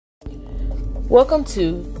Welcome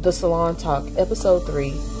to The Salon Talk, Episode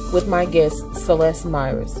 3, with my guest, Celeste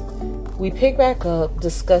Myers. We pick back up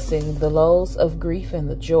discussing the lows of grief and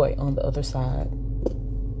the joy on the other side.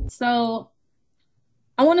 So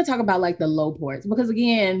I want to talk about like the low parts, because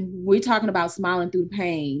again, we're talking about smiling through the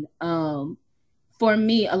pain. For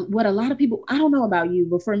me, what a lot of people, I don't know about you,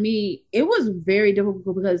 but for me, it was very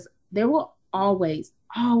difficult because there were always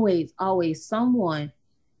someone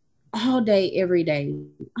all day, every day.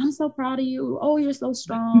 I'm so proud of you. Oh, you're so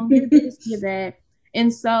strong. You're this, you're that.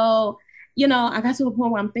 And so, I got to a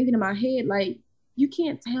point where I'm thinking in my head, like, you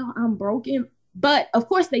can't tell I'm broken. But of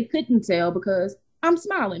course, they couldn't tell because I'm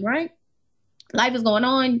smiling, right? Life is going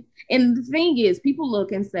on. And the thing is, people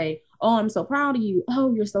look and say, oh, I'm so proud of you.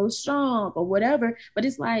 Oh, you're so strong or whatever. But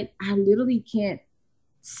it's like, I literally can't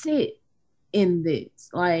sit in this.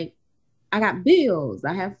 Like, I got bills.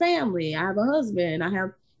 I have family. I have a husband. I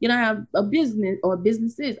have a business or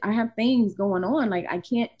businesses. I have things going on. Like, I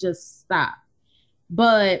can't just stop.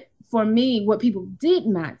 But for me, what people did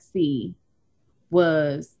not see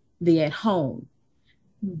was the at home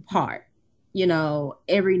part.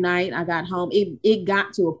 Every night I got home, it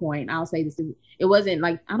got to a point, I'll say this, it wasn't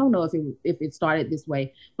like, I don't know if it started this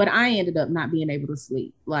way, but I ended up not being able to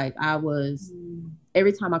sleep. Like, I was,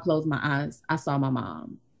 every time I closed my eyes, I saw my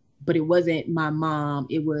mom. But it wasn't my mom,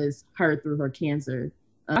 it was her through her cancer.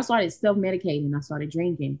 I started self-medicating. I started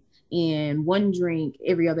drinking. And one drink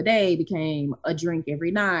every other day became a drink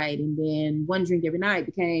every night. And then one drink every night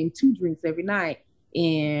became 2 drinks every night.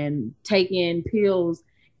 And taking pills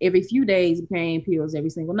every few days became pills every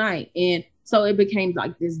single night. And so it became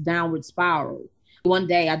like this downward spiral. One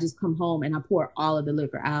day I just come home and I pour all of the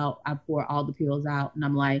liquor out. I pour all the pills out. And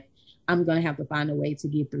I'm like, I'm going to have to find a way to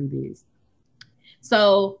get through this.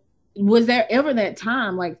 So was there ever that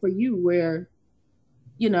time, like for you, where,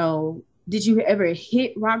 did you ever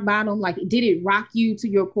hit rock bottom? Like, did it rock you to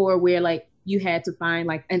your core where like you had to find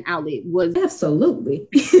like an outlet? Absolutely.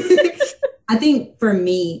 I think for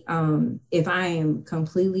me, if I am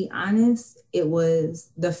completely honest, it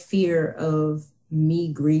was the fear of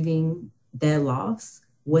me grieving that loss,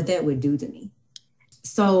 what that would do to me.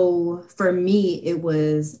 So for me, it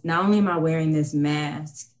was not only am I wearing this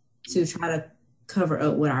mask to try to cover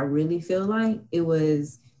up what I really feel like, it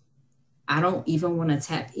was, I don't even want to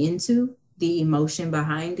tap into the emotion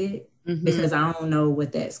behind it because I don't know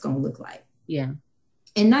what that's going to look like. Yeah.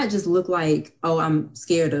 And not just look like, oh, I'm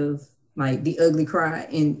scared of like the ugly cry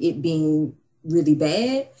and it being really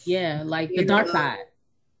bad. Yeah, like the dark side.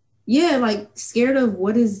 Yeah, like scared of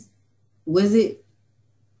where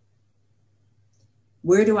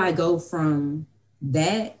do I go from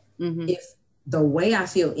that if the way I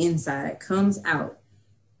feel inside comes out?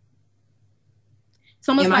 It's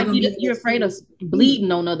almost like you're afraid of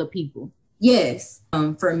bleeding on other people. Yes.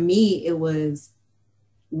 For me, it was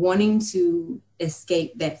wanting to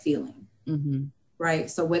escape that feeling. Right.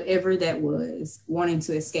 So whatever that was, wanting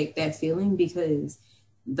to escape that feeling because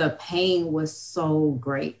the pain was so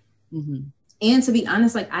great. And to be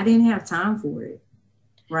honest, like I didn't have time for it.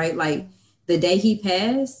 Right. Like the day he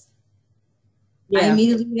passed, I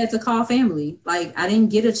immediately had to call family. Like I didn't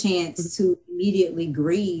get a chance to immediately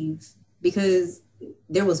grieve because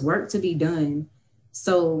there was work to be done.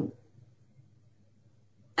 So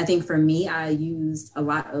I think for me, I used a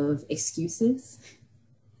lot of excuses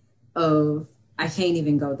of I can't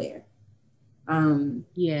even go there.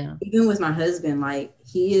 Even with my husband, like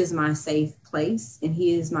he is my safe place and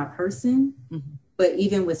he is my person. But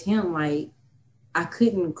even with him, like I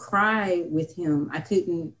couldn't cry with him. I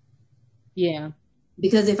couldn't. Yeah.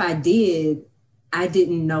 Because if I did, I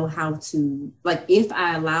didn't know how to, like if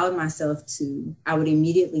I allowed myself to, I would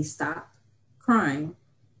immediately stop crying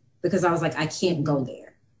because I was like, I can't go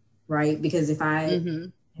there. Right. Because if I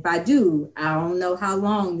do, I don't know how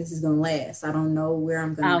long this is going to last. I don't know where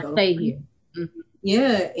I'm going to go. I'll stay here.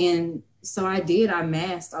 Yeah. And so I did. I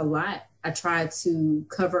masked a lot. I tried to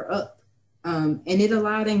cover up. And it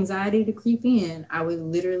allowed anxiety to creep in. I would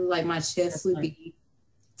literally, like my chest would be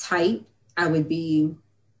tight. I would be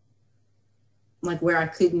like where I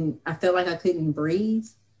felt like I couldn't breathe.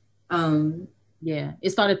 Yeah. It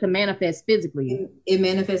started to manifest physically. It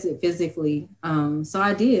manifested physically. So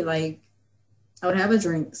I did, like, I would have a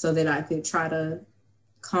drink so that I could try to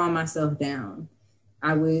calm myself down.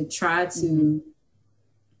 I would try to,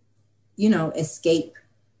 escape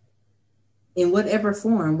in whatever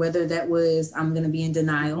form, whether that was I'm going to be in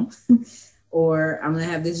denial or I'm going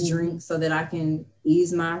to have this drink so that I can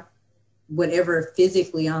ease my whatever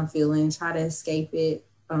physically I'm feeling, try to escape it.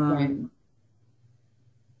 I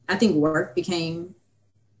think work became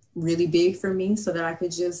really big for me so that I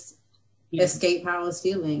could just escape how I was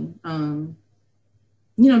feeling.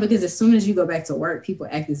 because as soon as you go back to work, people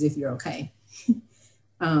act as if you're okay.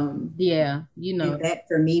 Yeah, and that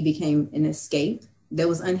for me became an escape that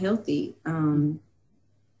was unhealthy. And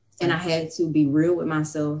I had to be real with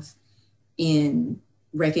myself and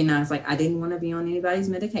recognize, like, I didn't want to be on anybody's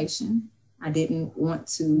medication. I didn't want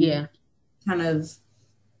to kind of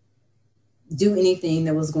do anything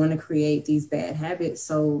that was going to create these bad habits.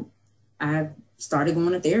 So I started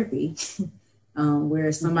going to therapy,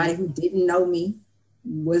 where somebody who didn't know me,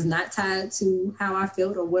 was not tied to how I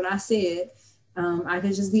felt or what I said. I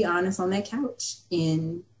could just be honest on that couch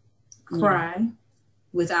and cry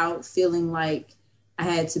without feeling like I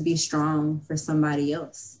had to be strong for somebody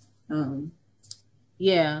else.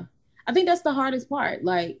 Yeah, I think that's the hardest part.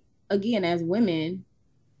 Like, again, as women,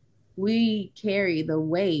 we carry the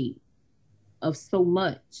weight of so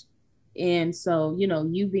much. And so,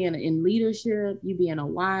 you being in leadership, you being a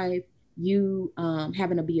wife, you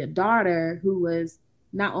having to be a daughter who was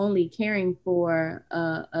not only caring for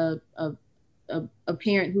a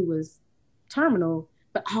parent who was terminal,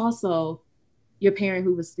 but also your parent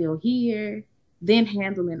who was still here, then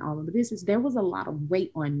handling all of the business. There was a lot of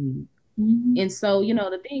weight on you. Mm-hmm. And so,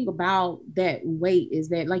 the thing about that weight is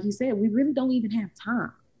that, like you said, we really don't even have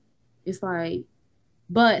time. It's like,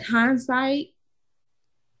 but hindsight,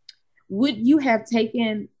 would you have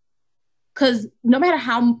taken, because no matter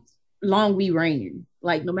how long we ran,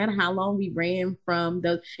 from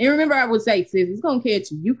those, and remember, I would say, sis, it's going to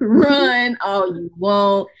catch you. You can run all you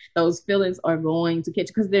want. Those feelings are going to catch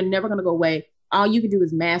you because they're never going to go away. All you can do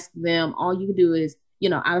is mask them. All you can do is,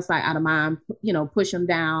 out of sight, out of mind, push them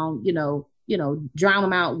down, drown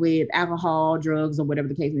them out with alcohol, drugs, or whatever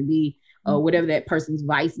the case may be, or whatever that person's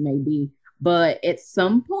vice may be. But at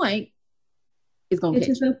some point, it's going to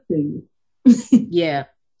catch you. Yeah.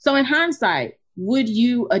 So in hindsight, would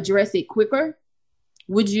you address it quicker?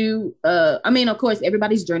 Would you, of course,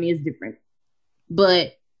 everybody's journey is different,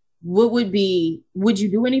 but would you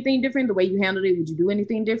do anything different? The way you handled it, would you do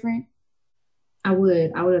anything different? I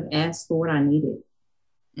would have asked for what I needed.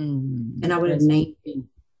 And I would have named it.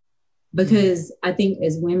 Because I think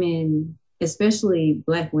as women, especially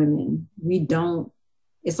Black women,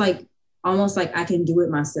 it's like, almost like I can do it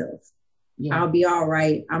myself. Yeah. I'll be all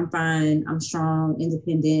right. I'm fine. I'm strong,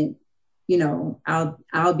 independent.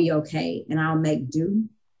 I'll be okay and I'll make do.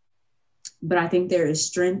 But I think there is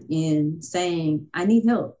strength in saying, I need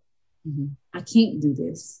help. Mm-hmm. I can't do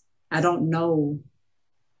this. I don't know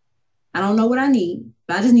what I need,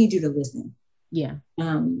 but I just need you to listen. Yeah.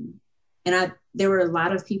 There were a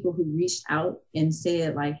lot of people who reached out and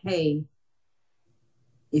said, like, hey,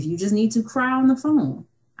 if you just need to cry on the phone,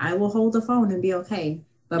 I will hold the phone and be okay.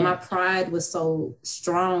 But my pride was so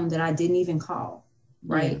strong that I didn't even call.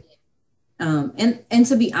 Right. Yeah. And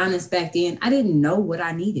to be honest, back then, I didn't know what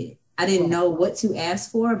I needed. I didn't know what to ask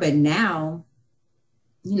for. But now,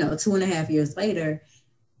 2.5 years later,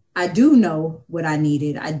 I do know what I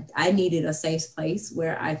needed. I needed a safe place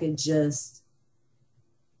where I could just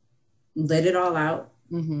let it all out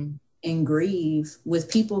and grieve with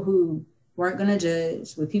people who weren't going to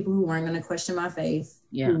judge, with people who weren't going to question my faith,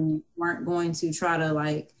 who weren't going to try to,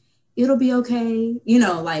 like, it'll be okay,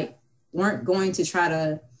 weren't going to try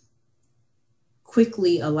to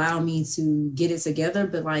quickly allow me to get it together,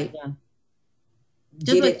 but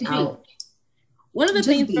get it out. One of the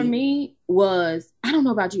things for me was, I don't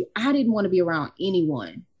know about you, I didn't want to be around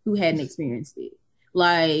anyone who hadn't experienced it.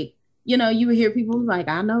 Like, you would hear people like,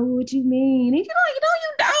 I know what you mean. And you're like, no,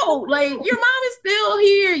 you don't. Like, your mom is still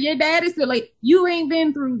here. Your dad is still, like, you ain't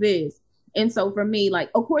been through this. And so for me, like,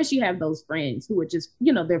 of course you have those friends who are just,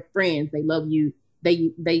 they're friends. They love you.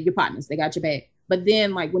 They your partners. They got your back. But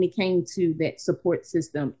then, like, when it came to that support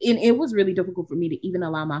system, and it was really difficult for me to even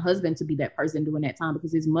allow my husband to be that person during that time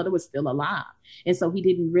because his mother was still alive. And so he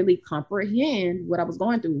didn't really comprehend what I was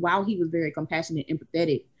going through. While he was very compassionate,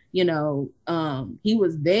 empathetic, he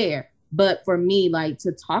was there. But for me, like,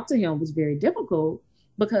 to talk to him was very difficult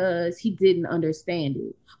because he didn't understand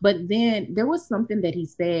it. But then there was something that he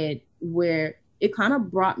said where it kind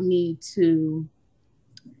of brought me to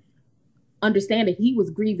understand that he was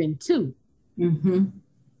grieving too. Mm-hmm.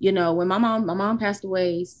 When my mom passed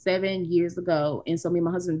away 7 years ago. And so me and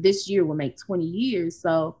my husband this year will make 20 years.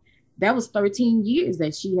 So that was 13 years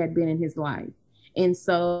that she had been in his life. And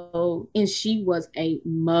so, and she was a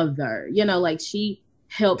mother, like, she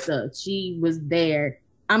helped us. She was there.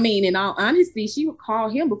 I mean, in all honesty, she would call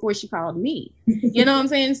him before she called me. You know what I'm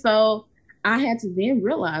saying? So I had to then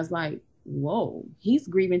realize, like, whoa, he's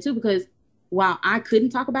grieving too, because while I couldn't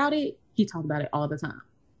talk about it, he talked about it all the time.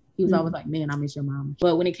 He was always like, man, I miss your mom.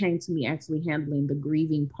 But when it came to me actually handling the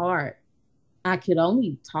grieving part, I could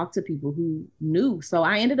only talk to people who knew. So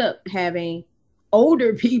I ended up having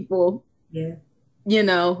older people, yeah, you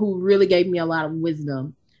know, who really gave me a lot of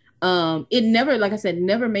wisdom. It never, like I said,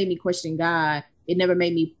 never made me question God. It never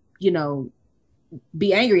made me, you know,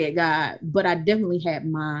 be angry at God, but I definitely had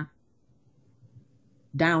my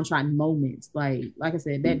downtrodden moments. Like I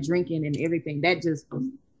said, that drinking and everything, that just was,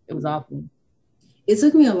 it was awful. It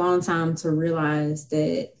took me a long time to realize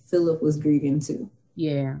that Philip was grieving too.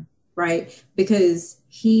 Yeah. Right? Because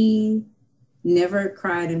he never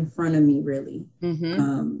cried in front of me, really.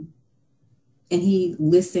 And he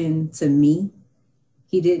listened to me.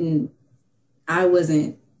 I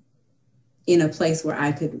wasn't in a place where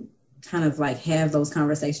I could kind of like have those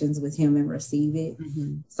conversations with him and receive it.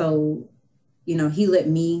 So, you know, he let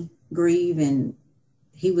me grieve, and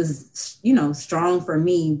he was, you know, strong for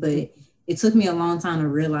me, but it took me a long time to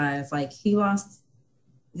realize, like, he lost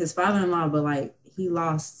his father-in-law, but like he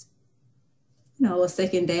lost, you know, a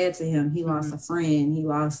second dad to him. He lost a friend. He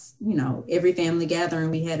lost, you know, every family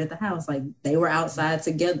gathering we had at the house. Like, they were outside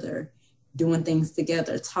together, doing things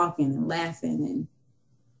together, talking and laughing. And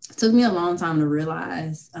it took me a long time to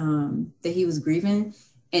realize that he was grieving.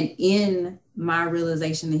 And in my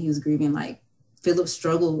realization that he was grieving, like, Philip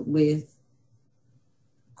struggled with,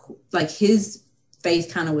 like, his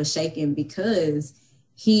faith kind of was shaken because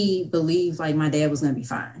he believed like my dad was going to be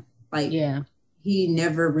fine. Like, yeah, he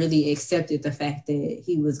never really accepted the fact that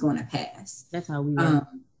he was going to pass. That's how we were.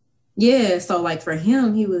 Yeah. So like for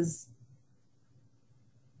him, he was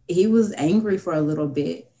angry for a little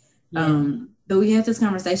bit. Yeah. But we had this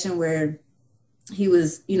conversation where he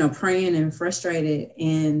was, you know, praying and frustrated,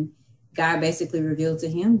 and God basically revealed to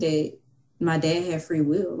him that my dad had free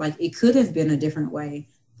will. Like, it could have been a different way,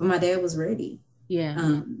 but my dad was ready.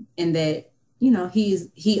 Yeah. And that, you know,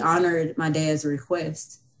 he honored my dad's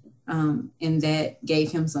request. And that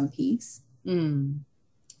gave him some peace. And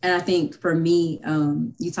I think for me,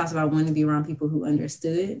 you talked about wanting to be around people who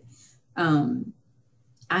understood. I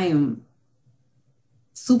am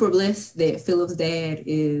super blessed that Philip's dad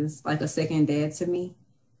is like a second dad to me.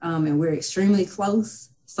 And we're extremely close.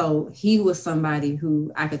 So he was somebody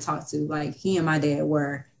who I could talk to. Like, he and my dad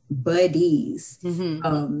were buddies.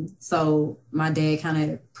 So my dad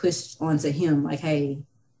kind of pushed onto him like, hey,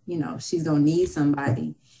 you know, she's gonna need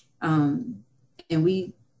somebody. And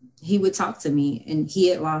he would talk to me, and he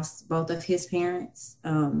had lost both of his parents.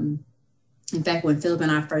 In fact, when Philip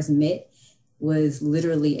and I first met was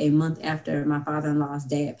literally a month after my father-in-law's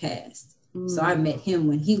dad passed. So I met him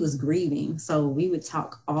when he was grieving. So we would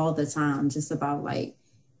talk all the time just about like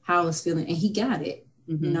how I was feeling, and he got it,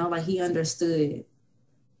 you know, like he understood.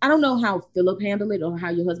 I don't know how Philip handled it or how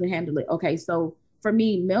your husband handled it. Okay, so for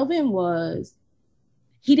me, Melvin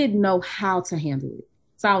he didn't know how to handle it.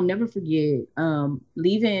 So I'll never forget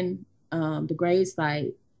leaving the grave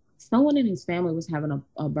site. Someone in his family was having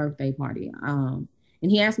a birthday party, and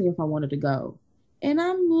he asked me if I wanted to go. And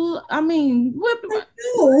I mean, what?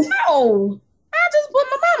 No, I just put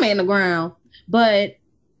my mama in the ground. But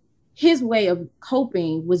his way of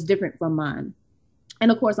coping was different from mine. And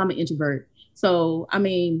of course, I'm an introvert. So, I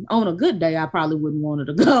mean, on a good day, I probably wouldn't want her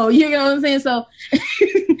to go. You know what I'm saying? So,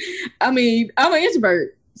 I mean, I'm an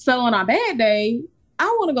introvert. So on a bad day, I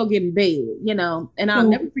want to go get in bed, you know, and I'll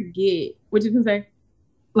never forget. What you can say?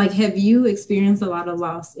 Like, have you experienced a lot of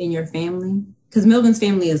loss in your family? Because Melvin's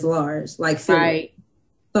family is large, like Philip. Right.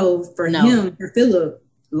 So for him, for Philip,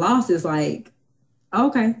 loss is like,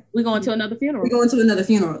 okay. We're going to another funeral. We're going to another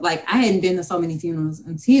funeral. Like, I hadn't been to so many funerals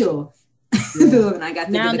until Philip and I got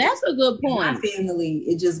together. Now, that's a good point. In my family,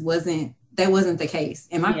 it just wasn't the case.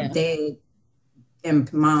 And my dad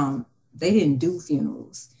and mom, they didn't do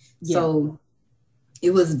funerals. Yeah. So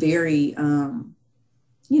it was very,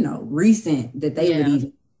 you know, recent that they would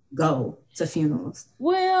even go to funerals.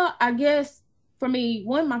 Well, I guess for me,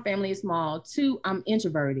 one, my family is small. Two, I'm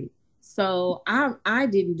introverted. So I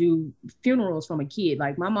didn't do funerals from a kid.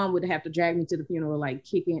 Like, my mom would have to drag me to the funeral, like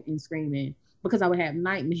kicking and screaming, because I would have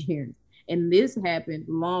nightmares. And this happened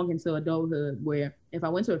long into adulthood, where if I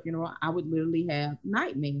went to a funeral, I would literally have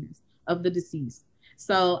nightmares of the deceased.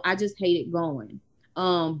 So I just hated going.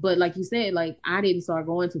 But like you said, like, I didn't start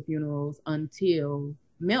going to funerals until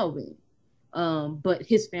Melvin. But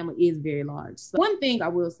his family is very large. So one thing I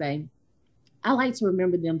will say, I like to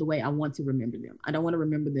remember them the way I want to remember them. I don't want to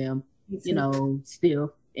remember them, you know,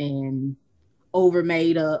 stiff and over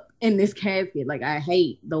made up in this casket. Like, I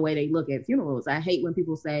hate the way they look at funerals. I hate when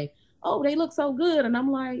people say, oh, they look so good. And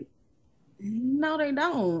I'm like, no, they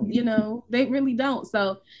don't. You know, they really don't.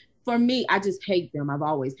 So for me, I just hate them. I've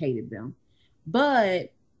always hated them.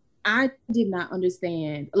 But I did not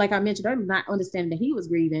understand, like I mentioned, I did not understand that he was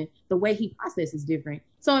grieving. The way he processed is different.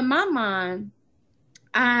 So in my mind,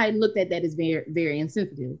 I looked at that as very, very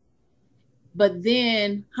insensitive. But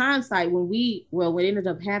then hindsight, what ended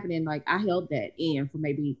up happening, like I held that in for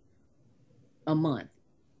maybe a month.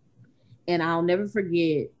 And I'll never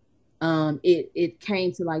forget, it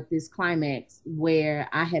came to like this climax where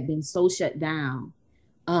I had been so shut down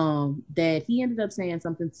that he ended up saying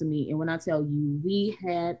something to me. And when I tell you, we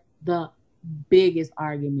had the biggest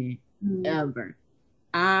argument ever.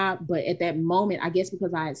 But at that moment, I guess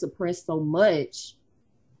because I had suppressed so much,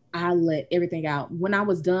 I let everything out. When I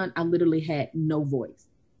was done, I literally had no voice.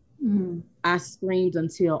 I screamed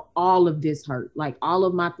until all of this hurt, like all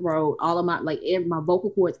of my throat, all of my, like my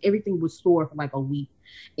vocal cords, everything was sore for like a week.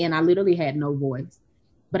 And I literally had no voice.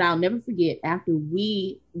 But I'll never forget, after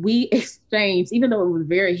we exchanged, even though it was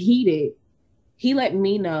very heated, he let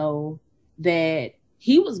me know that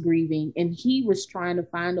he was grieving and he was trying to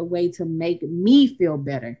find a way to make me feel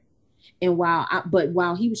better. And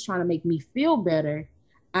while he was trying to make me feel better,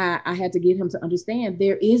 I had to get him to understand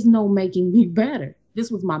there is no making me better. This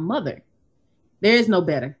was my mother. There is no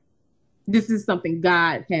better. This is something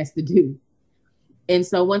God has to do. And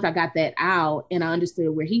so once I got that out and I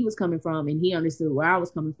understood where he was coming from and he understood where I was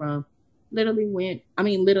coming from, literally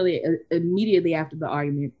immediately after the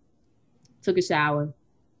argument, took a shower,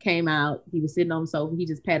 came out. He was sitting on the sofa. He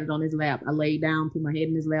just patted on his lap. I laid down, put my head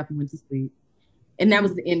in his lap and went to sleep. And that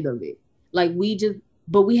was the end of it. Like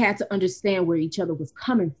but we had to understand where each other was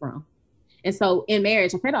coming from. And so in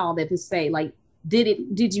marriage, I said all that to say, like,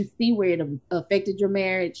 did you see where it affected your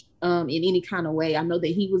marriage in any kind of way? I know that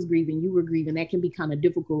he was grieving, you were grieving. That can be kind of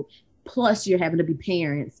difficult. Plus you're having to be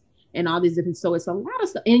parents and all these different, so it's a lot of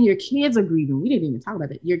stuff. And your kids are grieving. We didn't even talk about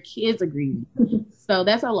that. Your kids are grieving. So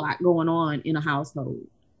that's a lot going on in a household.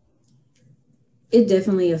 It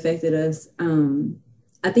definitely affected us.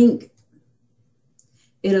 I think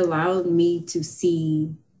it allowed me to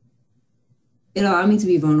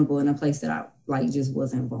be vulnerable in a place that I just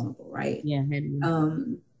wasn't vulnerable, right? Yeah.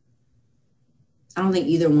 I don't think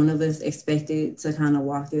either one of us expected to kind of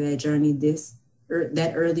walk through that journey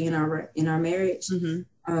that early in our marriage.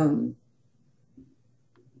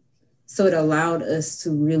 So it allowed us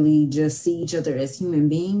to really just see each other as human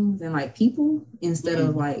beings and like people instead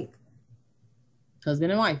of like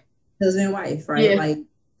husband and wife, right? Yeah. Like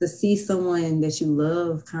to see someone that you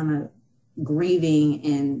love kind of grieving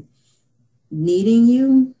and needing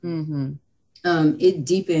you. It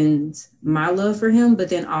deepened my love for him, but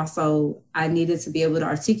then also I needed to be able to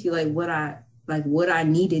articulate what I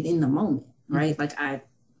needed in the moment, right? Like I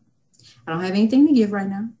don't have anything to give right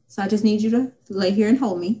now, so I just need you to lay here and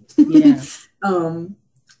hold me. Yeah.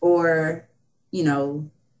 Or,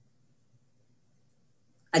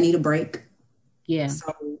 I need a break. Yeah.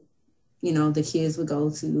 So, the kids would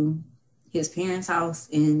go to his parents' house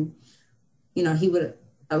and, he would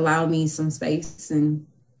allow me some space and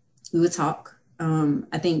we would talk.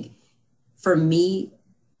 I think for me,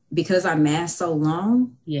 because I masked so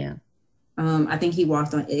long, I think he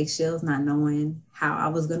walked on eggshells, not knowing how I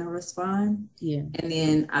was going to respond. Yeah. And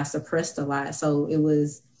then I suppressed a lot. So it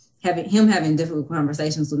was having difficult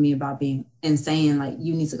conversations with me about being and saying like,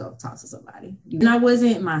 you need to go talk to somebody. And I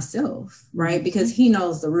wasn't myself, right? Because he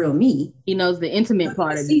knows the real me. He knows the intimate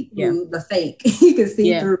part of it. The fake. He could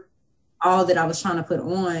see through all that I was trying to put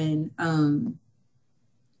on.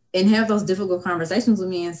 And have those difficult conversations with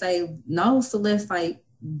me and say, no, Celeste, like,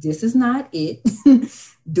 this is not it.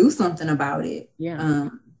 Do something about it. Yeah.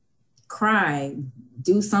 Cry,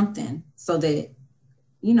 do something so that,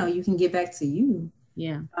 you can get back to you.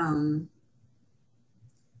 Yeah.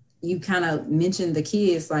 You kind of mentioned the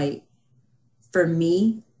kids, like, for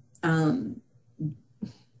me, I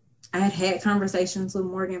had conversations with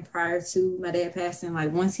Morgan prior to my dad passing.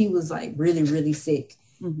 Like once he was like really, really sick,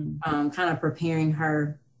 kind of preparing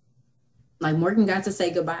her. Like Morgan got to say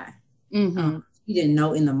goodbye. She didn't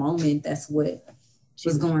know in the moment that's what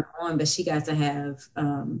was going on, but she got to have,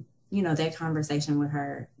 that conversation with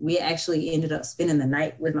her. We actually ended up spending the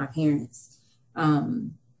night with my parents. My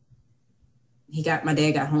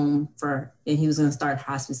dad got home and he was going to start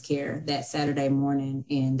hospice care that Saturday morning,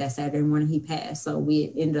 and that Saturday morning he passed. So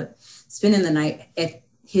we ended up spending the night at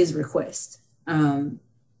his request.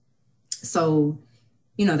 So,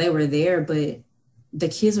 they were there, but the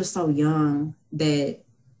kids were so young that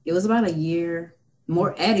it was about a year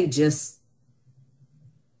more. Addie just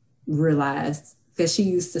realized, because she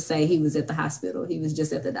used to say he was at the hospital. He was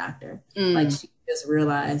just at the doctor. Like she just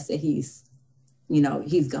realized that he's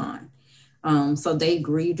gone. So they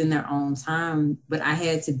grieved in their own time, but I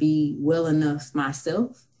had to be well enough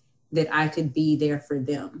myself that I could be there for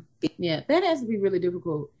them. Yeah, that has to be really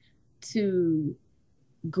difficult to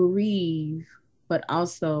grieve, but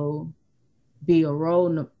also be a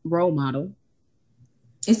role model.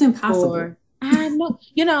 It's impossible. I know,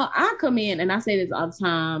 I commend, and I say this all the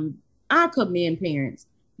time, I commend parents.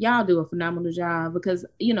 Y'all do a phenomenal job because,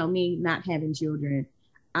 me not having children,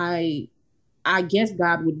 I guess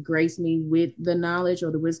God would grace me with the knowledge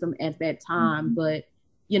or the wisdom at that time. But,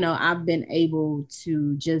 I've been able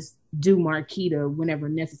to just do Marquita whenever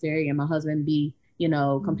necessary, and my husband be,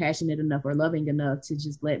 compassionate enough or loving enough to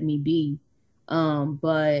just let me be.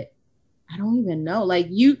 But I don't even know. Like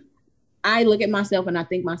I look at myself and I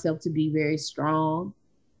think myself to be very strong.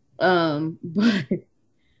 But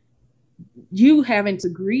you having to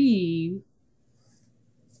grieve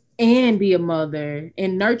and be a mother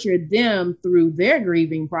and nurture them through their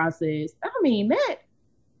grieving process. I mean,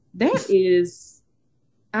 that is,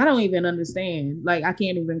 I don't even understand. Like, I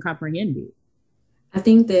can't even comprehend it. I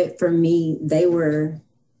think that for me, they were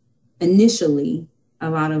initially a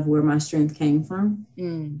lot of where my strength came from,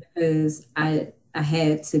 because I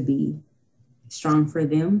had to be strong for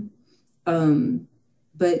them.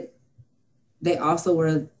 But they also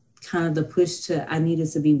were kind of the push to, I needed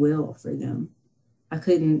to be well for them. I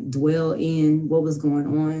couldn't dwell in what was going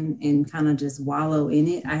on and kind of just wallow in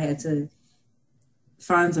it. I had to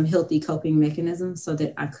find some healthy coping mechanisms so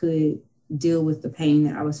that I could deal with the pain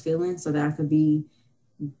that I was feeling, so that I could be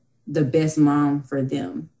the best mom for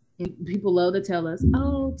them. People love to tell us,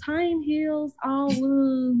 oh, time heals all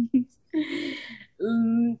wounds.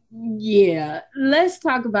 Yeah, let's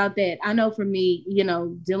talk about that. I know for me,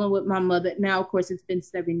 dealing with my mother now, of course, it's been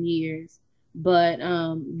 7 years, but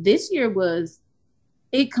this year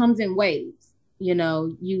it comes in waves. You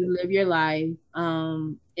live your life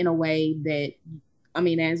in a way that,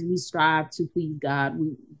 as we strive to please God,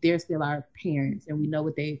 they're still our parents and we know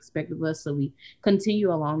what they expect of us. So we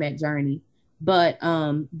continue along that journey. But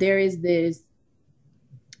there is this,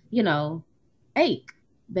 ache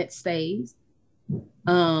that stays.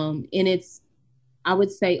 And it's, I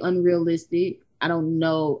would say, unrealistic. I don't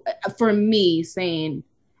know. For me, saying,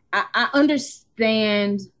 I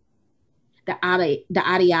understand the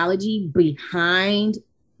ideology behind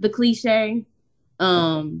the cliche.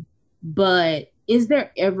 But is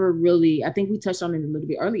there ever really, I think we touched on it a little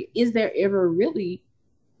bit earlier, is there ever really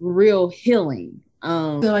real healing?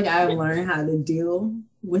 I feel like I've learned how to deal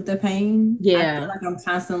with the pain. Yeah. I feel like I'm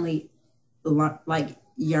constantly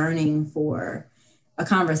yearning for a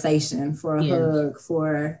conversation, for a hug,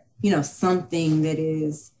 for, something that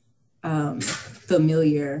is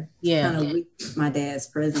familiar, kind of with my dad's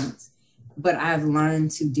presence. But I've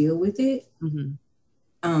learned to deal with it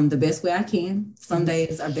the best way I can. Some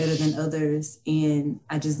days are better than others, and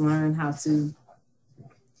I just learn how to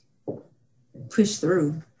push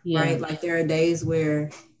through, right? Like, there are days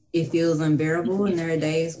where it feels unbearable, and there are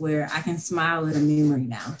days where I can smile at a memory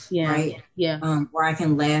now, right? Yeah. Or I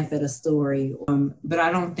can laugh at a story. But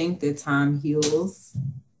I don't think that time heals,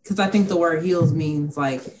 because I think the word heals means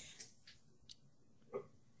like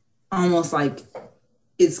almost like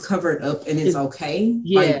it's covered up and it's okay.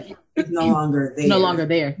 Like, it's no longer there. No longer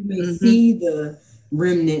there. You may see the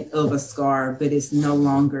remnant of a scar, but it's no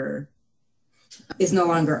longer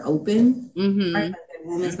open. Right? Like, that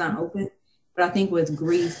wound's not open. But I think with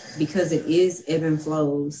grief, because it is ebb and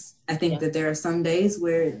flows, I think that there are some days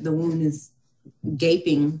where the wound is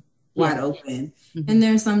gaping wide open. And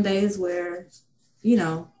there are some days where,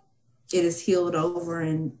 it is healed over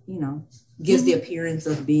and, gives the appearance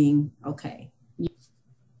of being okay.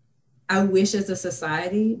 I wish as a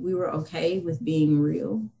society we were okay with being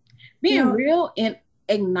real. Real and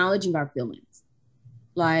acknowledging our feelings.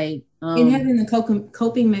 Like, and having the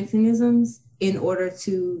coping mechanisms in order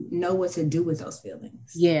to know what to do with those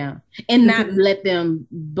feelings. Yeah. And not let them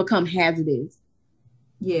become hazardous.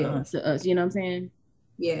 Yeah. To us. You know what I'm saying?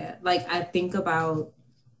 Yeah. Like, I think about,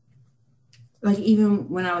 like, even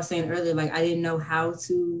when I was saying earlier, like, I didn't know how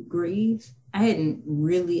to grieve. I hadn't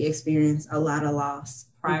really experienced a lot of loss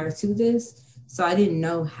prior to this. So I didn't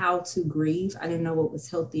know how to grieve. I didn't know what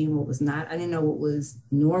was healthy and what was not. I didn't know what was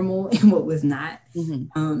normal and what was not.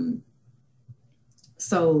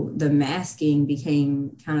 So the masking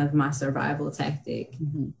became kind of my survival tactic,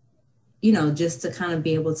 just to kind of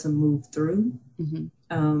be able to move through.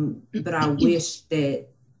 But I wish that,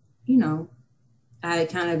 I had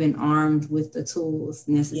kind of been armed with the tools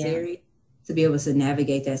necessary to be able to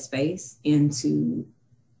navigate that space and to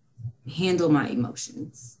handle my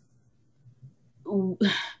emotions.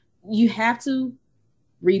 You have to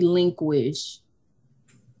relinquish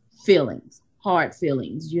feelings, hard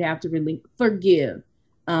feelings. You have to forgive.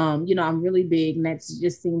 I'm really big, and that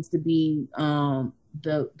just seems to be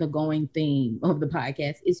the going theme of the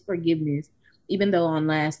podcast is forgiveness. Even though on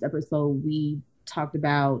last episode we talked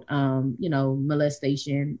about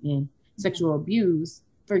molestation and sexual abuse,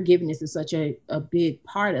 forgiveness is such a big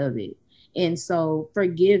part of it. And so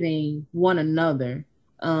forgiving one another,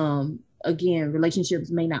 again, relationships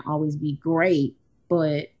may not always be great,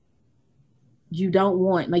 but you don't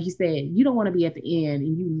want, like you said, you don't want to be at the end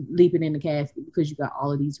and you leaping in the casket because you got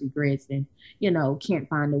all of these regrets and, can't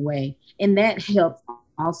find a way. And that helps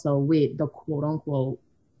also with the quote unquote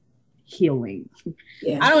healing.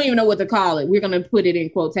 Yeah. I don't even know what to call it. We're going to put it in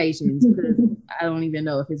quotations because I don't even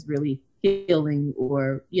know if it's really healing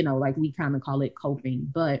or, like we kind of call it coping.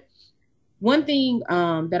 But one thing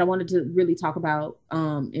that I wanted to really talk about,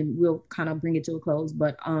 and we'll kind of bring it to a close,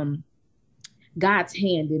 but God's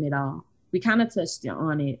hand in it all. We kind of touched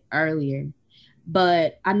on it earlier,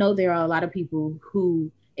 but I know there are a lot of people who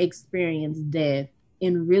experience death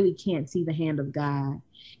and really can't see the hand of God.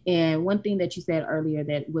 And one thing that you said earlier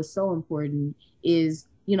that was so important is,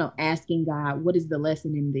 asking God, what is the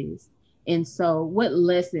lesson in this? And so what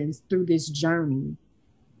lessons through this journey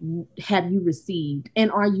have you received? And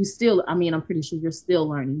are you still, I'm pretty sure you're still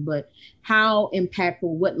learning, but how impactful,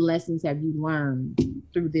 what lessons have you learned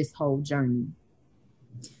through this whole journey?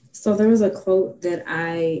 So there was a quote that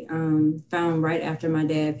I found right after my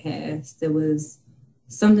dad passed. There was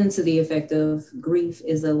something to the effect of grief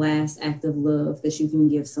is the last act of love that you can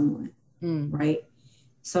give someone, right?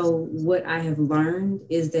 So what I have learned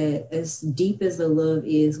is that as deep as the love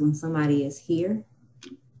is when somebody is here,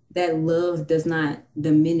 that love does not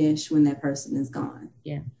diminish when that person is gone.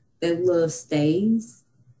 Yeah. That love stays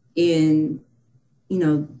in,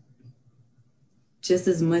 just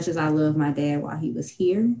as much as I love my dad while he was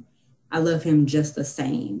here, I love him just the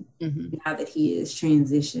same now that he is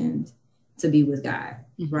transitioned to be with God,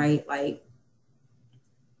 right? Like,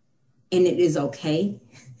 and it is okay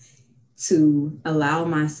to allow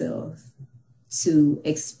myself to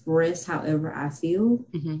express however I feel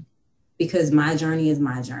because my journey is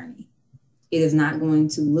my journey. It is not going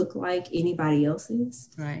to look like anybody else's.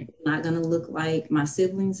 Right. It's not going to look like my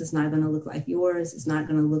siblings. It's not going to look like yours. It's not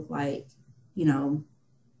going to look like,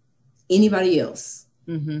 anybody else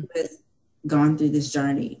who has gone through this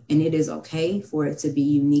journey. And it is okay for it to be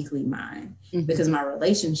uniquely mine because my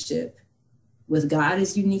relationship with God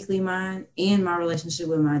is uniquely mine and my relationship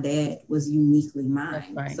with my dad was uniquely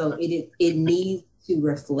mine. Right. So it needs to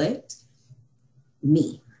reflect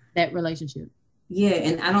me. That relationship. Yeah.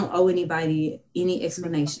 And I don't owe anybody any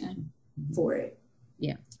explanation for it.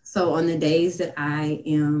 Yeah. So on the days that I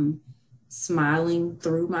am smiling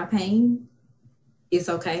through my pain, it's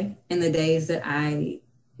okay. And the days that I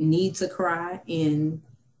need to cry and,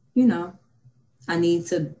 I need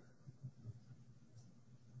to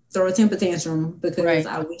throw a temper tantrum because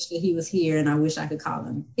I wish that he was here and I wish I could call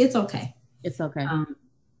him. It's okay. It's okay.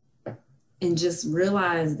 And just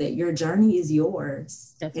realize that your journey is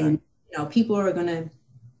yours. That's and, right. People are going to,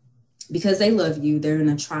 because they love you, they're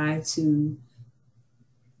going to try to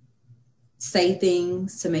say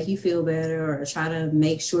things to make you feel better or try to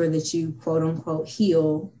make sure that you quote unquote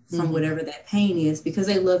heal from whatever that pain is because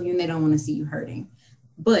they love you and they don't want to see you hurting.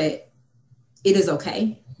 But it is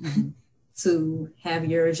okay to have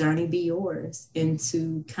your journey be yours and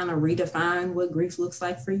to kind of redefine what grief looks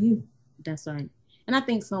like for you. That's right. And I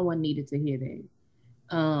think someone needed to hear that.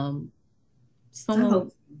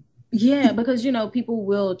 Yeah, because, people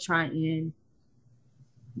will try and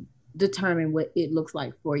determine what it looks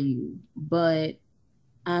like for you. But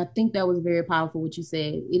I think that was very powerful what you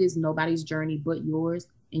said. It is nobody's journey but yours,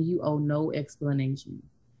 and you owe no explanation.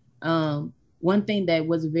 One thing that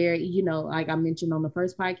was very, like I mentioned on the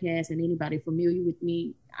first podcast, and anybody familiar with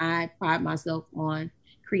me, I pride myself on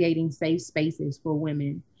creating safe spaces for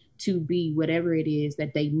women to be whatever it is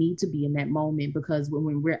that they need to be in that moment, because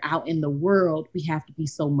when we're out in the world, we have to be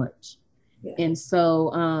so much. Yeah. And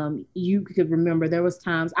so you could remember there was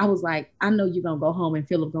times I was like, I know you're going to go home and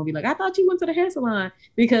Philip going to be like, I thought you went to the hair salon,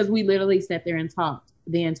 because we literally sat there and talked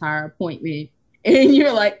the entire appointment. And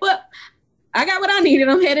you're like, well, I got what I needed.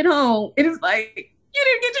 I'm headed home. It is like, you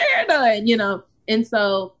didn't get your hair done, And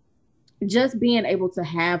so just being able to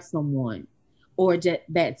have someone or just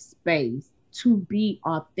that space to be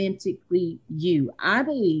authentically you. I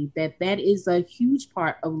believe that is a huge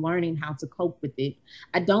part of learning how to cope with it.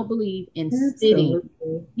 I don't believe in sitting.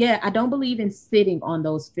 Yeah, I don't believe in sitting on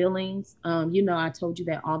those feelings. I told you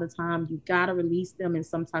that all the time. You got to release them in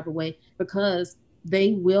some type of way because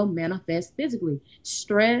they will manifest physically.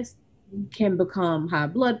 Stress can become high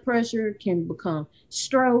blood pressure, can become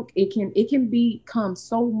stroke. It can become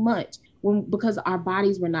so much because our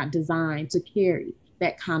bodies were not designed to carry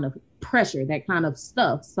that kind of pressure, that kind of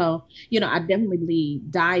stuff. So, I definitely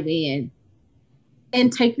believe dive in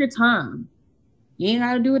and take your time. You ain't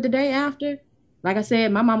got to do it the day after. Like I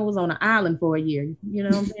said, my mama was on an island for a year. You know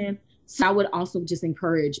what I'm saying? So I would also just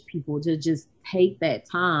encourage people to just take that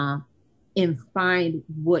time and find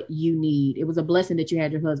what you need. It was a blessing that you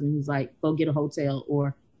had your husband who's like, go get a hotel,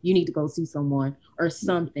 or you need to go see someone or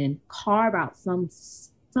something. Carve out some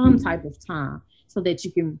type of time so that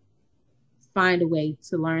you can find a way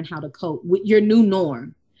to learn how to cope with your new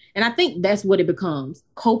norm. And I think that's what it becomes,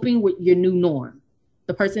 coping with your new norm.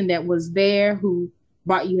 The person that was there who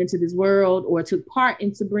brought you into this world or took part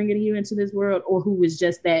into bringing you into this world, or who was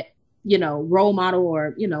just that, role model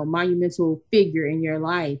or, monumental figure in your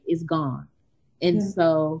life is gone. And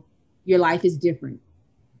so your life is different.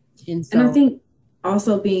 And so, and I think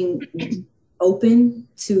also being open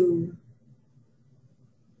to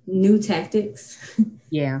new tactics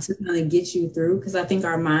to kind of get you through, because I think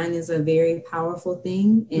our mind is a very powerful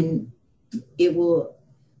thing, and it will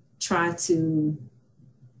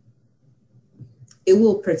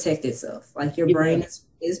protect itself. Like your brain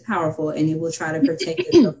is powerful, and it will try to protect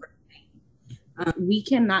itself. We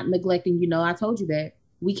cannot neglect, and I told you that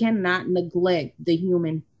we cannot neglect the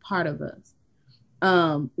human part of us.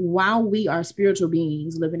 While we are spiritual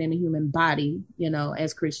beings living in a human body,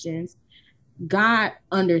 as Christians, God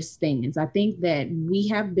understands. I think that we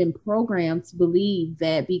have been programmed to believe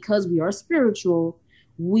that because we are spiritual,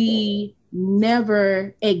 we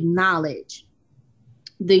never acknowledge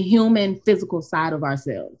the human physical side of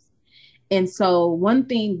ourselves. And so one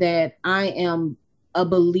thing that I am a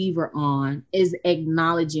believer on is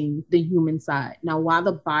acknowledging the human side. Now, while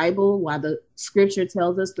the scripture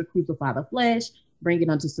tells us to crucify the flesh, bring it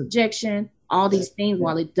unto subjection, all these things,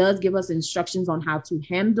 while it does give us instructions on how to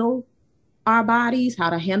handle our bodies, how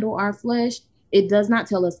to handle our flesh, it does not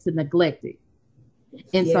tell us to neglect it.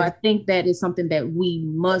 And so I think that is something that we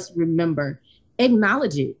must remember.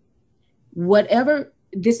 Acknowledge it.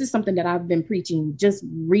 This is something that I've been preaching just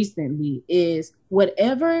recently, is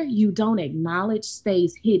whatever you don't acknowledge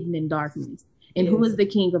stays hidden in darkness. And who is the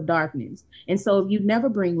king of darkness? And so if you never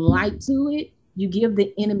bring light to it, you give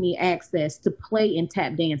the enemy access to play and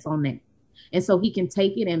tap dance on that. And so he can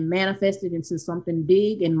take it and manifest it into something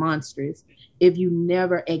big and monstrous if you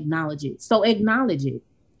never acknowledge it. So acknowledge it.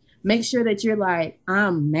 Make sure that you're like,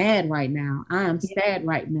 I'm mad right now. I'm sad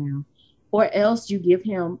right now. Or else you give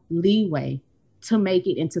him leeway to make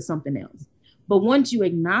it into something else. But once you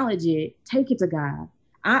acknowledge it, take it to God.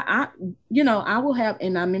 I will have,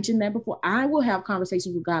 and I mentioned that before, I will have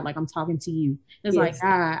conversations with God like I'm talking to you. It's like,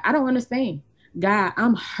 God, I don't understand. God,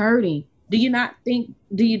 I'm hurting. Do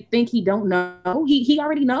you think he don't know? He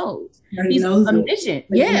already knows. He's omniscient.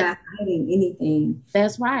 He's not hiding anything.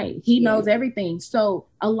 That's right. He knows everything. So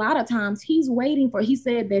a lot of times he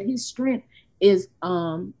said that his strength is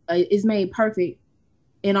made perfect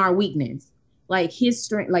in our weakness. Like his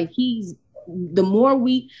strength, like if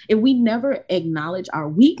we never acknowledge our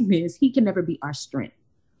weakness, he can never be our strength.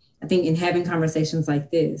 I think in having conversations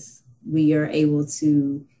like this, we are able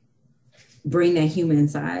to bring that human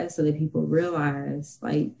side so that people realize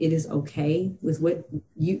like it is okay with what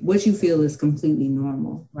you feel is completely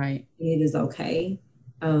normal. Right. It is okay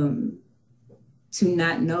to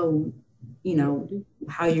not know,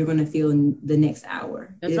 how you're going to feel in the next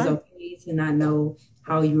hour. It is okay to not know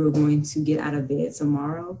how you are going to get out of bed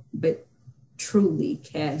tomorrow, but truly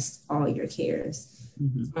cast all your cares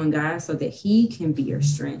on God so that he can be your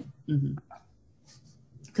strength.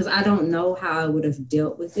 Because I don't know how I would have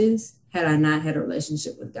dealt with this had I not had a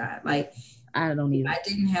relationship with God. Like, I don't either. I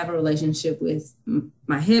didn't have a relationship with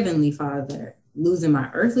my heavenly father, losing my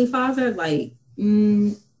earthly father, like,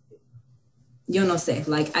 say,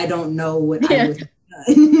 like, I don't know what I would have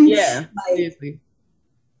done. Yeah, like, seriously.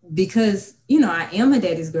 Because, I am a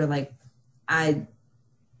daddy's girl. Like, I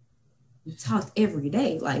talked every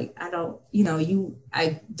day. Like, I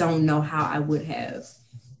don't know how I would have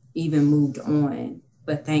even moved on.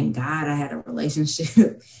 But thank God I had a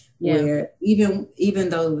relationship where even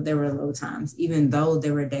though there were low times, even though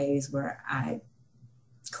there were days where I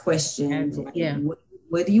questioned,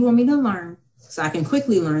 what do you want me to learn? So I can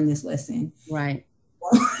quickly learn this lesson. Right.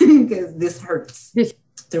 Because this hurts.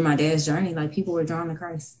 Through my dad's journey, like people were drawn to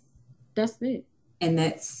Christ. That's it. And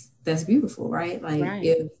that's beautiful, right?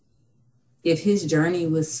 Like if his journey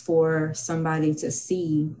was for somebody to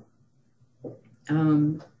see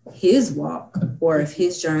his walk, or if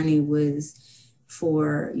his journey was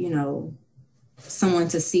for, someone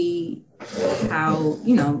to see how,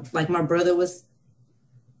 like my brother was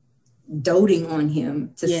doting on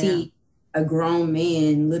him to see a grown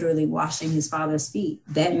man literally washing his father's feet.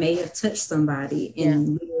 That may have touched somebody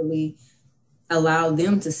and literally allowed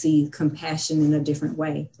them to see compassion in a different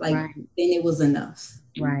way. Like, then it was enough.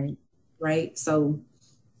 Right. Right. So,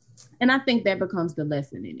 and I think that becomes the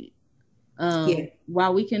lesson in it.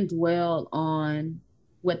 While we can dwell on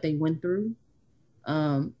what they went through,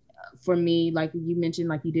 for me, like you mentioned,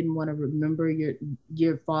 like you didn't want to remember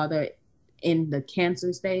your father in the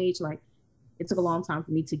cancer stage. Like, it took a long time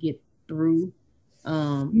for me to get through.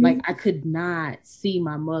 Like, I could not see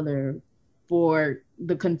my mother for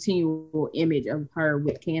the continual image of her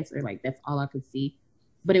with cancer. Like, that's all I could see.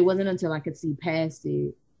 But it wasn't until I could see past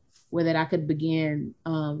it where that I could begin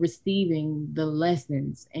receiving the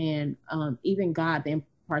lessons and even God, the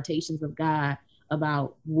impartations of God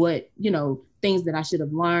about what, things that I should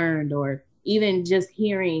have learned, or even just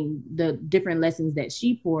hearing the different lessons that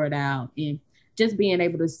she poured out, and just being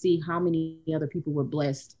able to see how many other people were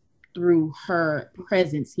blessed through her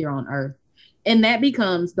presence here on earth. And that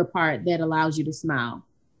becomes the part that allows you to smile.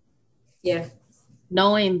 Yeah.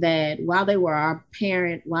 Knowing that while they were our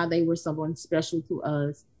parent, while they were someone special to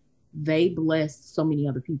us, they blessed so many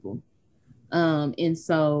other people. And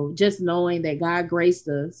so just knowing that God graced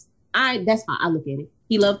us, that's how I look at it.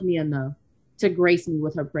 He loved me enough to grace me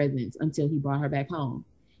with her presence until he brought her back home.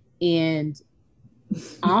 And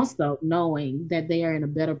also knowing that they are in a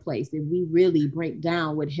better place, if we really break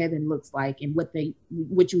down what heaven looks like and what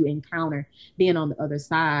you encounter being on the other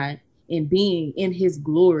side and being in his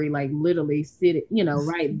glory, like literally sitting,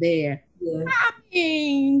 right there. Yeah. I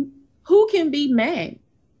mean, who can be mad?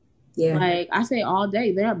 Yeah. Like I say all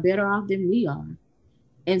day, they're better off than we are.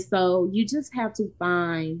 And so you just have to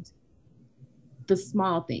find the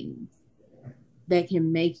small things that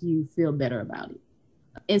can make you feel better about it.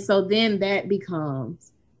 And so then that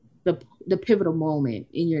becomes the pivotal moment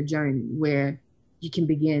in your journey where you can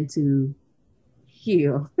begin to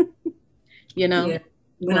heal, Yeah.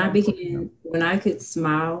 When I could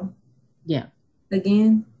smile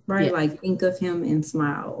again, right? Yeah. Like think of him and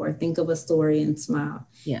smile, or think of a story and smile.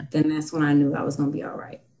 Yeah. Then that's when I knew I was going to be all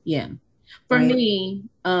right. Yeah. For me,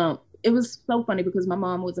 it was so funny because my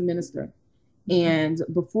mom was a minister. And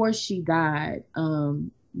before she died,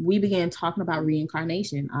 we began talking about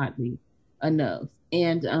reincarnation, oddly enough.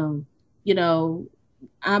 And,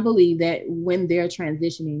 I believe that when they're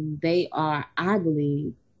transitioning, they are, I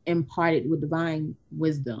believe, imparted with divine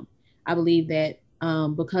wisdom. I believe that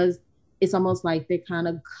because it's almost like they're kind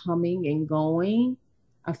of coming and going,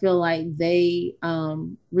 I feel like they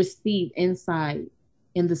receive insight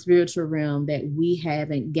in the spiritual realm that we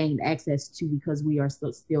haven't gained access to because we are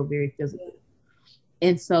still very physical.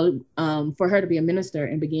 And so for her to be a minister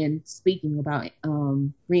and begin speaking about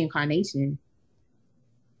reincarnation,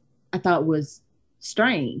 I thought was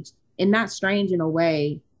strange, and not strange in a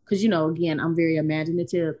way, because, again, I'm very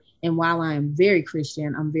imaginative. And while I am very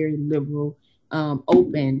Christian, I'm very liberal,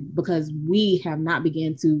 open, because we have not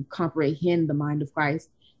begun to comprehend the mind of Christ.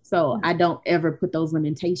 So I don't ever put those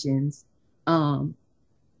limitations on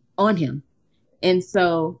him. And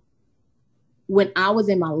so when I was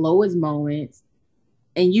in my lowest moments,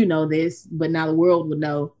 and you know this, but now the world would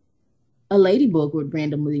know, a ladybug would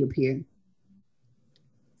randomly appear.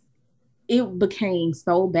 It became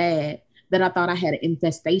so bad that I thought I had an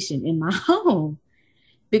infestation in my home,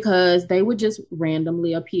 because they would just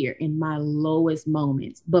randomly appear in my lowest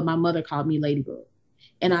moments. But my mother called me Ladybug.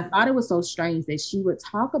 And I thought it was so strange that she would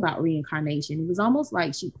talk about reincarnation. It was almost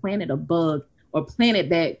like she planted a bug, or planted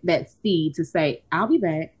that seed to say, I'll be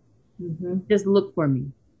back. Mm-hmm. Just look for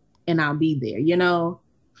me and I'll be there.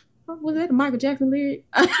 Was that a Michael Jackson lyric?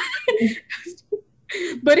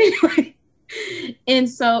 But anyway, and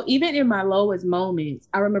so even in my lowest moments,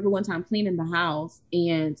 I remember one time cleaning the house,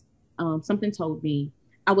 and something told me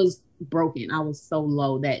I was broken. I was so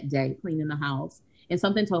low that day cleaning the house, and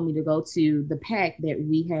something told me to go to the pack that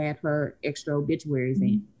we had her extra obituaries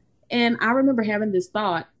in. And I remember having this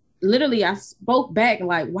thought. Literally, I spoke back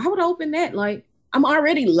like, why would I open that? Like, I'm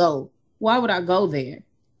already low. Why would I go there?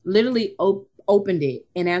 Literally opened it.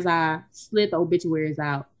 And as I slid the obituaries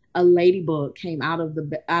out, a ladybug came out of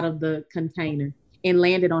the container and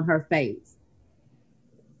landed on her face.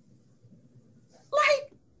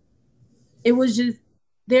 Like, it was just,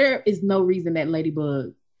 there is no reason that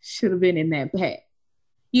ladybug should have been in that pack.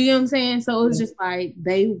 You know what I'm saying? So it was just like,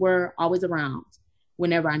 they were always around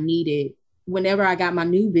whenever I needed. Whenever I got my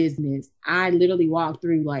new business, I literally walked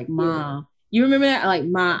through like, Mom, you remember that? Like,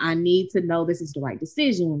 Mom, I need to know this is the right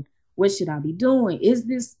decision. What should I be doing?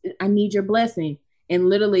 I need your blessing. And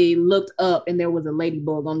literally looked up, and there was a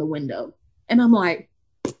ladybug on the window. And I'm like,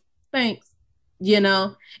 thanks.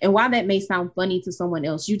 And while that may sound funny to someone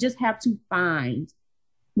else, you just have to find.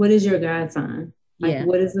 What is your God sign? Like,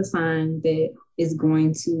 what is the sign that is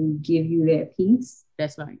going to give you that peace?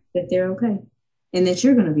 That's right. That they're okay. And that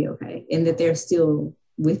you're going to be okay. And that they're still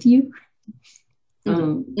with you.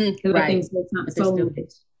 Because I think so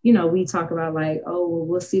much, we talk about like, oh, well,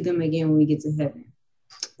 we'll see them again when we get to heaven.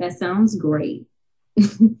 That sounds great.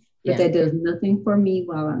 But that does nothing for me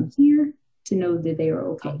while I'm here to know that they are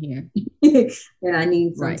okay. Here. And I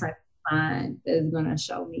need some type of sign that's going to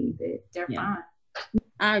show me that they're fine.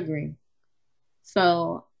 I agree.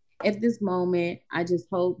 So at this moment, I just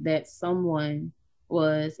hope that someone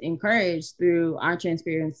was encouraged through our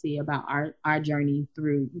transparency about our journey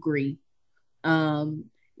through grief.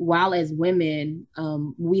 While as women,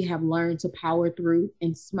 we have learned to power through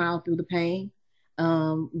and smile through the pain.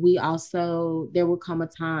 There will come a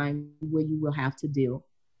time where you will have to deal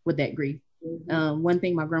with that grief. Mm-hmm. One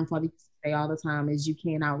thing my grandfather used to say all the time is you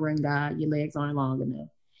can't outrun God, your legs aren't long enough.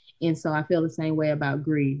 And so I feel the same way about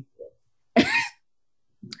grief.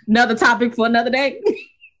 Another topic for another day.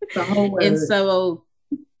 The whole word. And so,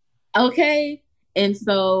 okay. And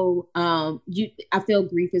so I feel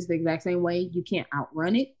grief is the exact same way. You can't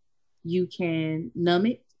outrun it. You can numb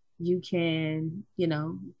it. You can,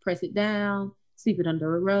 press it down, sweep it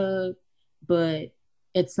under a rug. But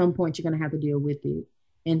at some point, you're going to have to deal with it.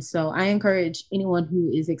 And so I encourage anyone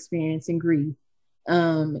who is experiencing grief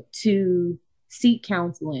to seek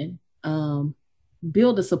counseling,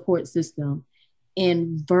 build a support system,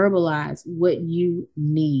 and verbalize what you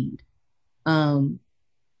need. And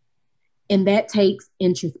that takes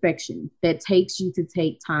introspection. That takes you to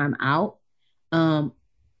take time out.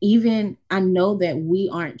 Even I know that we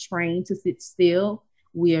aren't trained to sit still.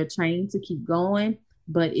 We are trained to keep going.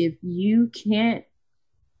 But if you can't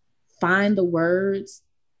find the words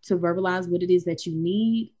to verbalize what it is that you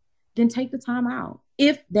need, then take the time out.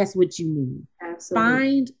 If that's what you need. Absolutely.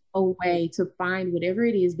 Find a way to find whatever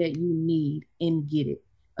it is that you need and get it.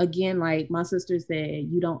 Again, like my sister said,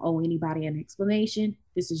 you don't owe anybody an explanation.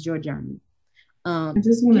 This is your journey. I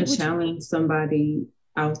just want to challenge somebody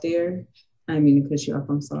out there. I didn't mean to cut you off.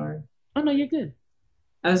 I'm sorry. Oh, no, you're good.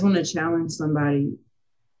 I just want to challenge somebody.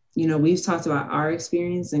 We've talked about our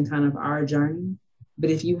experience and kind of our journey. But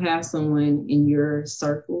if you have someone in your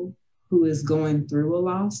circle who is going through a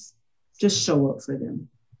loss, just show up for them.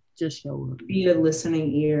 Just show up. Be a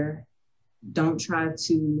listening ear. Don't try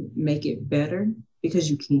to make it better because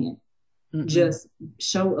you can't. Mm-mm. Just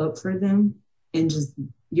show up for them, and just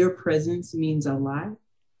your presence means a lot,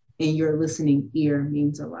 and your listening ear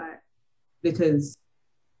means a lot, because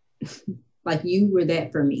like you were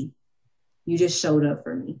that for me. You just showed up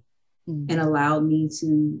for me and allowed me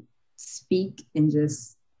to speak and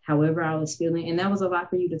just however I was feeling. And that was a lot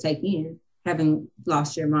for you to take in, having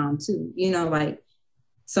lost your mom too,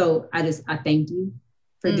 so I thank you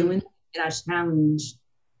for doing that. And I challenge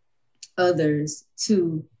others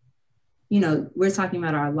to, we're talking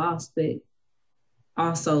about our loss, but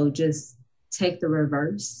also just take the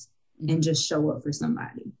reverse and just show up for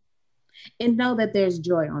somebody. And know that there's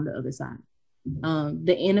joy on the other side.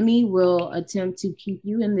 The enemy will attempt to keep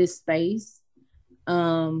you in this space.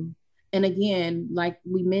 And again, like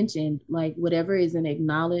we mentioned, like whatever isn't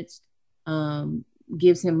acknowledged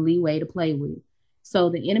gives him leeway to play with. So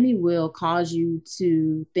the enemy will cause you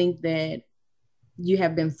to think that you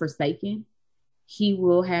have been forsaken. He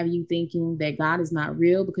will have you thinking that God is not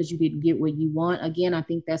real because you didn't get what you want. Again, I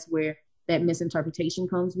think that's where that misinterpretation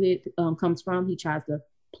comes from. He tries to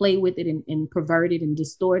play with it and pervert it and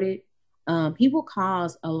distort it. He will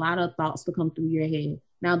cause a lot of thoughts to come through your head.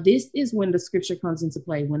 Now, this is when the scripture comes into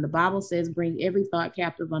play. When the Bible says, bring every thought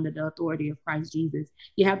captive under the authority of Christ Jesus,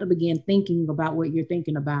 you have to begin thinking about what you're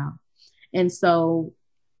thinking about. And so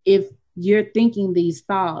if you're thinking these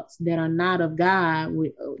thoughts that are not of God,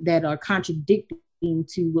 that are contradicting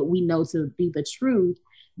to what we know to be the truth,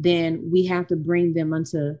 then we have to bring them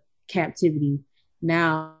unto captivity.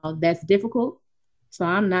 Now, that's difficult. So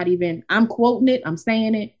I'm quoting it, I'm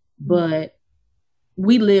saying it, but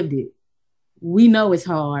we lived it. We know it's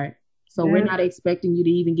hard. So we're not expecting you to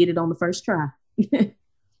even get it on the first try.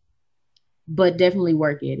 But definitely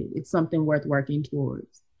work at it. It's something worth working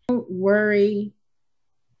towards. Don't worry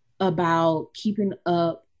about keeping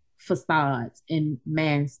up facades and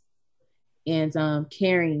masks and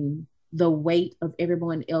carrying the weight of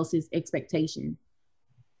everyone else's expectation.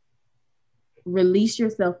 Release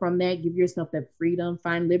yourself from that. Give yourself that freedom.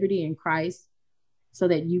 Find liberty in Christ so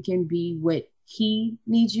that you can be what he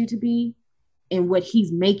needs you to be and what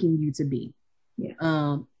he's making you to be.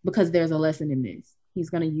 Yeah. Because there's a lesson in this. He's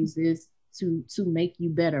going to use this to make you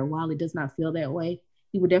better. While it does not feel that way,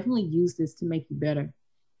 He will definitely use this to make you better.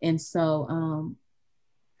 And so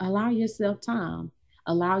allow yourself time,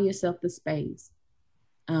 allow yourself the space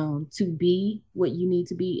to be what you need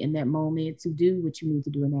to be in that moment, to do what you need to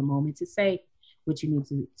do in that moment, to say what you need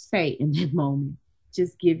to say in that moment.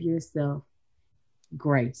 Just give yourself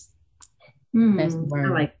grace. That's the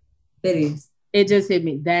word. I like it is. It just hit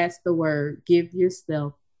me. That's the word. Give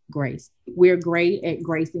yourself grace. We're great at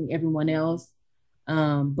gracing everyone else,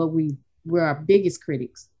 but we're our biggest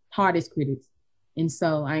critics, hardest critics. And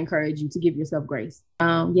so I encourage you to give yourself grace.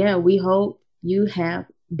 We hope you have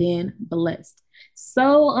been blessed.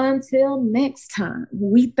 So until next time,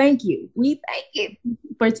 we thank you. We thank you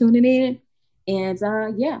for tuning in. And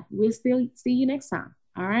we'll still see you next time.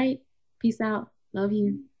 All right. Peace out. Love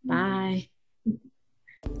you. Bye.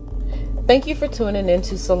 Thank you for tuning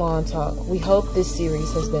into Salon Talk. We hope this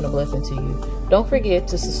series has been a blessing to you. Don't forget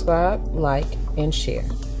to subscribe, like, and share.